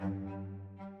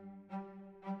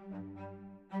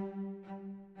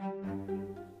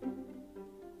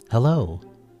Hello,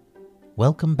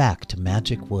 welcome back to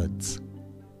Magic Woods.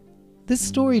 This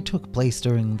story took place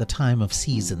during the time of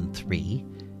Season 3,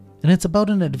 and it's about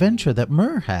an adventure that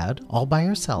Mer had all by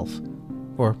herself,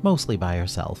 or mostly by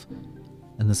herself,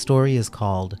 and the story is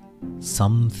called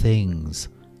Some Things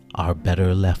Are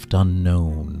Better Left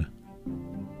Unknown.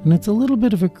 And it's a little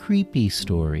bit of a creepy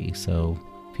story, so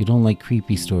if you don't like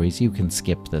creepy stories, you can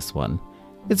skip this one.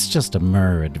 It's just a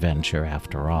Mer adventure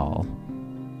after all.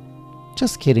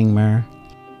 Just kidding, Mer.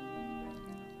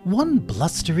 One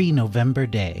blustery November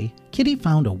day, Kitty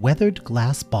found a weathered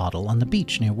glass bottle on the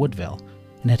beach near Woodville,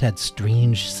 and it had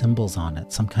strange symbols on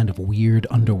it, some kind of weird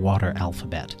underwater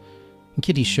alphabet. And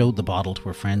Kitty showed the bottle to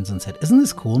her friends and said, "Isn't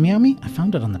this cool, Meowmy? I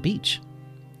found it on the beach."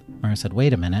 Mer said,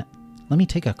 "Wait a minute, let me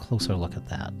take a closer look at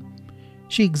that."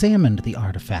 She examined the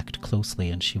artifact closely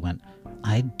and she went,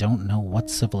 "I don't know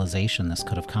what civilization this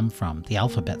could have come from. The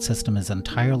alphabet system is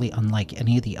entirely unlike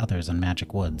any of the others in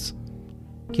Magic Woods."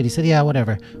 Kitty said, "Yeah,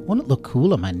 whatever. Won't it look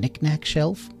cool on my knick-knack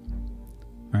shelf?"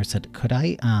 Mer said, "Could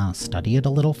I study it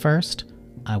a little first?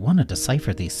 I want to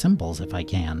decipher these symbols if I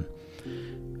can."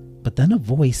 But then a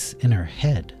voice in her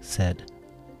head said,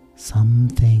 "Some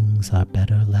things are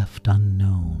better left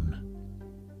unknown."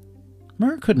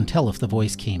 Mer couldn't tell if the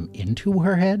voice came into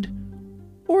her head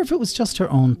or if it was just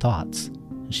her own thoughts.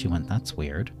 And she went, "That's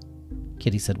weird."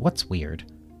 Kitty said, "What's weird?"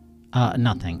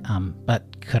 Nothing.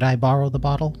 But could I borrow the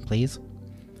bottle, please?"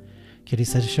 Kitty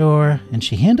said, "Sure," and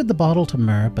she handed the bottle to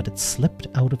Mer, but it slipped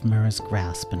out of Mer's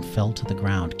grasp and fell to the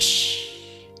ground.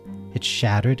 It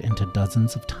shattered into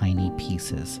dozens of tiny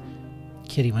pieces.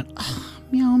 Kitty went,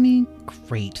 "Meowmy,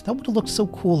 great. That would have looked so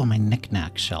cool on my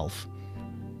knick-knack shelf."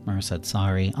 Mer said,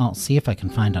 "Sorry, I'll see if I can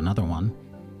find another one."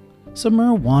 So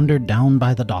Mer wandered down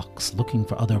by the docks looking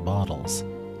for other bottles,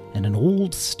 and an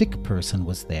old stick person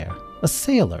was there, a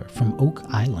sailor from Oak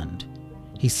Island.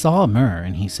 He saw Mer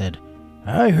and he said,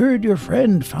 "I heard your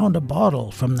friend found a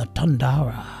bottle from the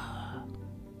Tundara."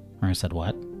 Mer said,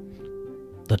 "What?"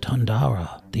 "The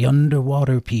Tundara, the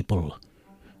underwater people.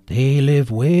 They live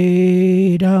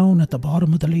way down at the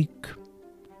bottom of the lake."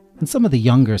 And some of the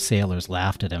younger sailors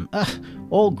laughed at him.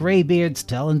 "Old graybeard's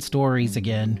telling stories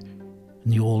again."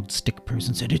 And the old stick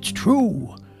person said, "It's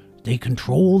true. They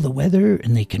control the weather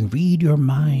and they can read your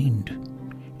mind.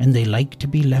 And they like to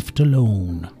be left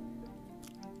alone."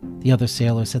 The other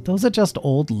sailor said, "Those are just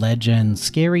old legends,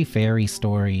 scary fairy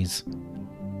stories."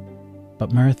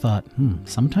 But Mer thought,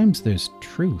 sometimes there's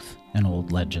truth in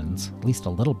old legends, at least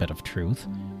a little bit of truth.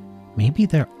 Maybe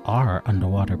there are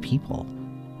underwater people.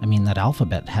 I mean, that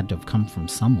alphabet had to have come from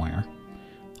somewhere.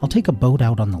 I'll take a boat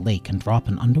out on the lake and drop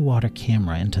an underwater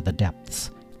camera into the depths,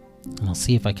 and I'll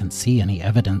see if I can see any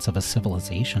evidence of a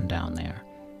civilization down there.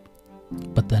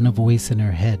 But then a voice in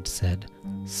her head said,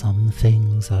 "Some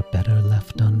things are better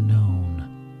left unknown."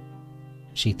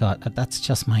 She thought, "That's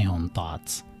just my own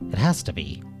thoughts. It has to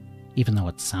be," even though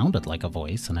it sounded like a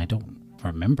voice, and I don't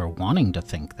remember wanting to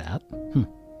think that.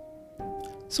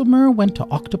 So Mer went to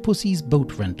Octopussy's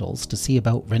boat rentals to see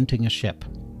about renting a ship.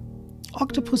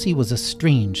 Octopussy was a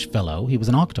strange fellow. He was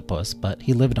an octopus, but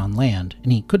he lived on land,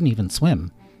 and he couldn't even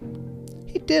swim.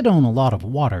 He did own a lot of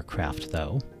watercraft,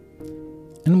 though.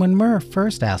 And when Mer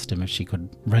first asked him if she could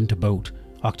rent a boat,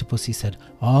 Octopussy said,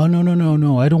 "Oh,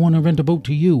 no, I don't want to rent a boat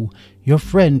to you. Your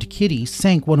friend, Kitty,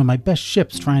 sank one of my best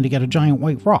ships trying to get a giant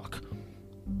white rock."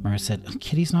 Mer said,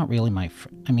 "Kitty's not really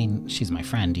she's my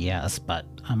friend, yes, but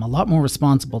I'm a lot more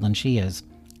responsible than she is.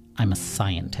 I'm a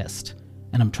scientist,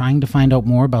 and I'm trying to find out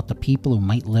more about the people who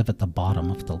might live at the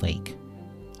bottom of the lake."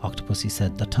 Octopussy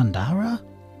said, "The Tundara?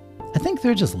 I think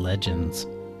they're just legends."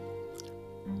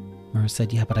 Mer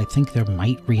said, "Yeah, but I think there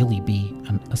might really be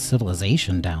a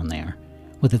civilization down there,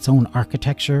 with its own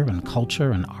architecture and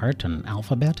culture and art and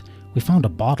alphabet. We found a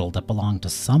bottle that belonged to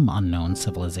some unknown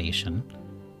civilization."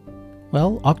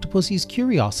 Well, Octopussy's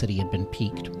curiosity had been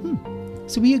piqued,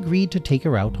 so he agreed to take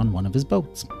her out on one of his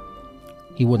boats.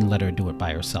 He wouldn't let her do it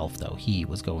by herself, though. He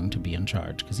was going to be in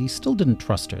charge, because he still didn't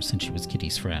trust her since she was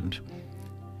Kitty's friend.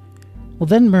 Well,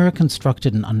 then Mer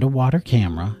constructed an underwater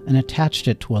camera and attached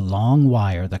it to a long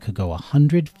wire that could go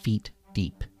 100 feet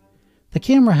deep. The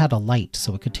camera had a light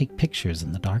so it could take pictures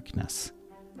in the darkness.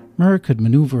 Mer could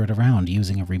maneuver it around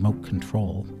using a remote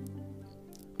control.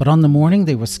 But on the morning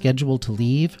they were scheduled to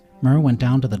leave, Mer went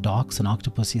down to the docks and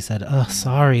Octopussy said,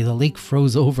 "Sorry, the lake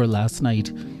froze over last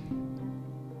night."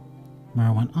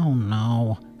 Mer went, "Oh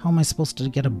no, how am I supposed to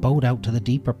get a boat out to the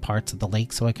deeper parts of the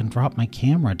lake so I can drop my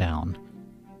camera down?"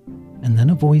 And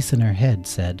then a voice in her head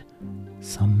said,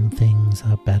 "Some things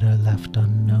are better left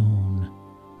unknown."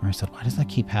 Mer said, "Why does that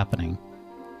keep happening?"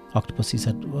 Octopussy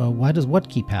said, "Why does what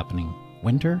keep happening?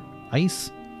 Winter?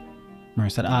 Ice?" Mer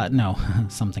said, no,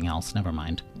 something else, never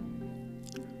mind.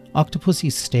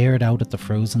 Octopussy stared out at the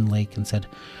frozen lake and said,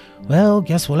 well,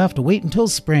 guess we'll have to wait until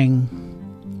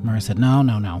spring. Mer said,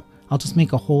 no, I'll just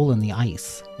make a hole in the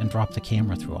ice and drop the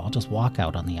camera through. I'll just walk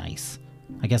out on the ice.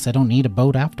 I guess I don't need a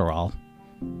boat after all.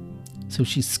 So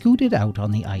she scooted out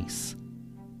on the ice.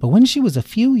 But when she was a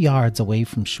few yards away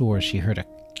from shore, she heard a...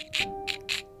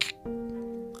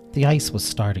 The ice was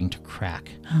starting to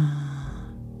crack.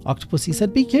 Octopussy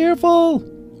said, be careful!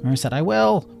 Mer said, I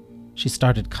will. She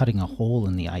started cutting a hole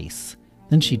in the ice.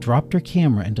 Then she dropped her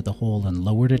camera into the hole and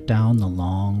lowered it down the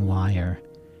long wire.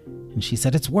 And she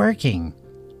said, it's working.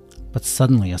 But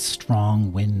suddenly a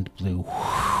strong wind blew.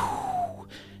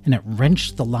 And it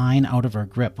wrenched the line out of her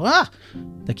grip.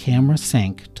 The camera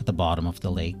sank to the bottom of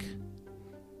the lake.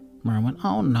 Mer went,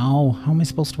 oh no, how am I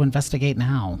supposed to investigate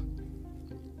now?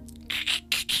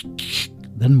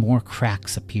 Then more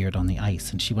cracks appeared on the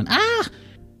ice, and she went, ah!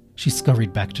 She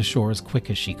scurried back to shore as quick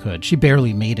as she could. She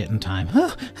barely made it in time.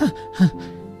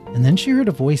 And then she heard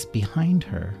a voice behind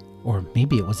her, or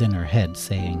maybe it was in her head,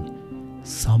 saying,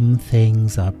 some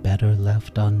things are better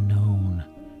left unknown.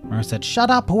 Mer said, shut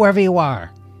up, whoever you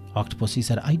are. Octopussy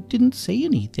said, I didn't say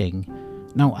anything.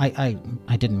 No, I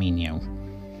didn't mean you.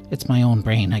 It's my own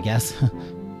brain, I guess.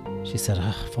 She said,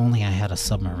 if only I had a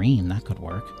submarine, that could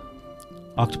work.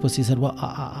 Octopussy said, well,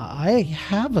 I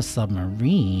have a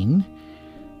submarine,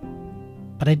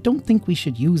 but I don't think we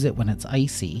should use it when it's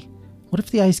icy. What if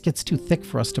the ice gets too thick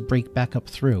for us to break back up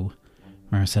through?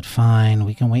 Mer said, fine,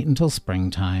 we can wait until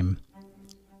springtime.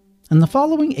 And the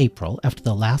following April, after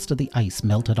the last of the ice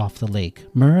melted off the lake,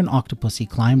 Mer and Octopussy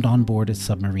climbed on board his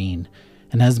submarine,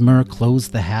 and as Mer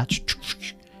closed the hatch,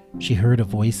 she heard a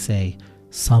voice say,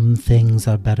 some things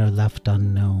are better left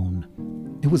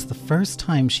unknown. It was the first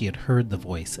time she had heard the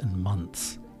voice in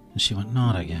months, and she went,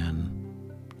 not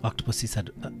again. Octopussy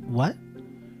said, what?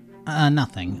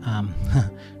 Nothing.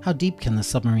 How deep can the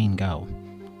submarine go?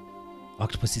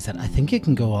 Octopussy said, I think it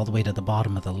can go all the way to the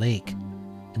bottom of the lake.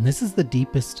 And this is the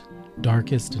deepest,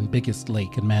 darkest, and biggest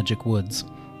lake in Magic Woods.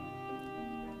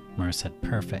 Mer said,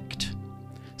 perfect.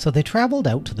 So they traveled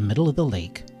out to the middle of the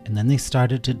lake, and then they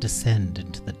started to descend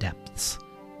into the depths.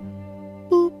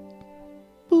 Boop,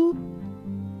 boop,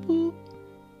 boop.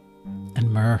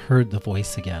 And Mer heard the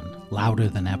voice again, louder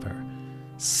than ever.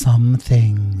 Some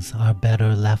things are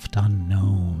better left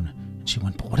unknown. And she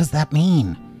went, but what does that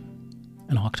mean?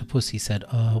 And Octopussy said,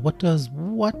 what does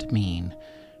what mean?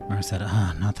 Mer said,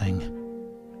 nothing.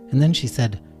 And then she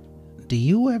said, do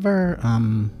you ever,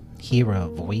 hear a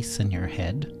voice in your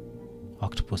head?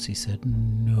 Octopussy said,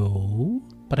 no,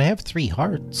 but I have 3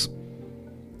 hearts.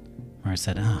 Mer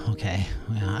said, okay.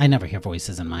 I never hear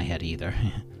voices in my head either.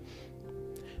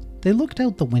 They looked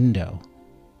out the window.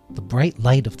 The bright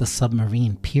light of the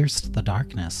submarine pierced the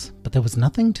darkness, but there was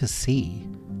nothing to see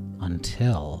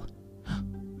until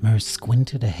Mer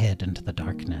squinted ahead into the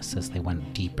darkness as they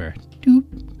went deeper. Doop,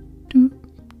 doop,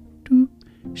 doop.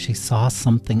 She saw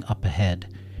something up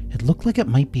ahead. It looked like it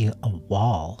might be a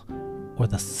wall, or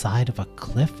the side of a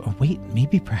cliff, or wait,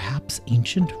 maybe perhaps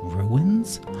ancient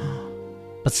ruins?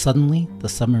 But suddenly, the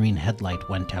submarine headlight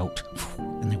went out,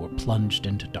 and they were plunged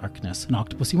into darkness, and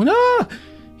Octopussy went, ah!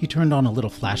 He turned on a little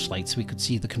flashlight so he could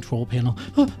see the control panel,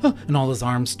 and all his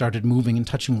arms started moving and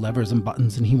touching levers and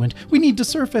buttons, and he went, we need to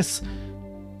surface!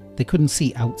 They couldn't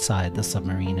see outside the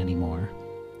submarine anymore.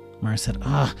 Mer said,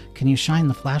 can you shine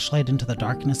the flashlight into the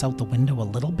darkness out the window a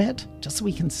little bit, just so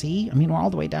we can see? I mean, we're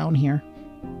all the way down here.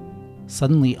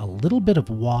 Suddenly, a little bit of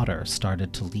water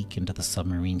started to leak into the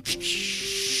submarine.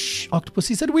 Shh!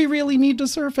 Octopussy said, we really need to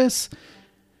surface.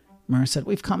 Mer said,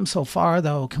 we've come so far,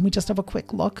 though. Can we just have a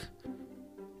quick look?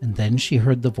 And then she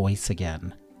heard the voice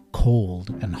again,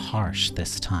 cold and harsh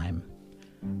this time.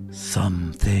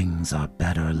 Some things are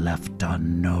better left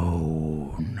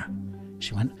unknown.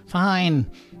 She went,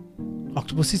 fine.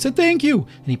 Octopussy said, thank you.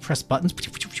 And he pressed buttons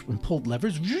and pulled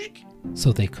levers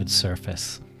so they could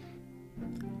surface.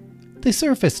 They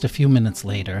surfaced a few minutes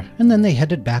later, and then they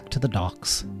headed back to the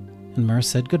docks. And Mer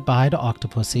said goodbye to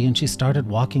Octopussy, and she started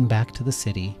walking back to the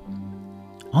city.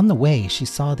 On the way, she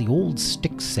saw the old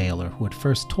stick sailor who had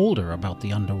first told her about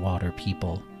the underwater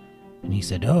people. And he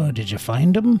said, did you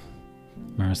find them?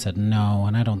 Mer said, no,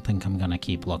 and I don't think I'm gonna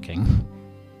keep looking.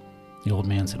 The old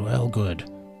man said, well, good.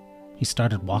 He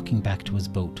started walking back to his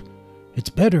boat. It's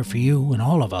better for you and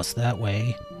all of us that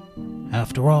way.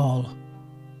 After all,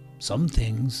 some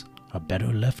things are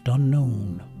better left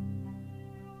unknown.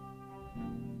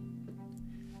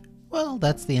 Well,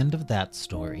 that's the end of that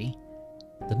story.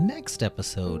 The next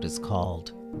episode is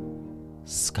called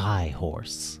Sky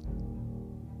Horse.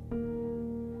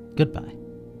 Goodbye.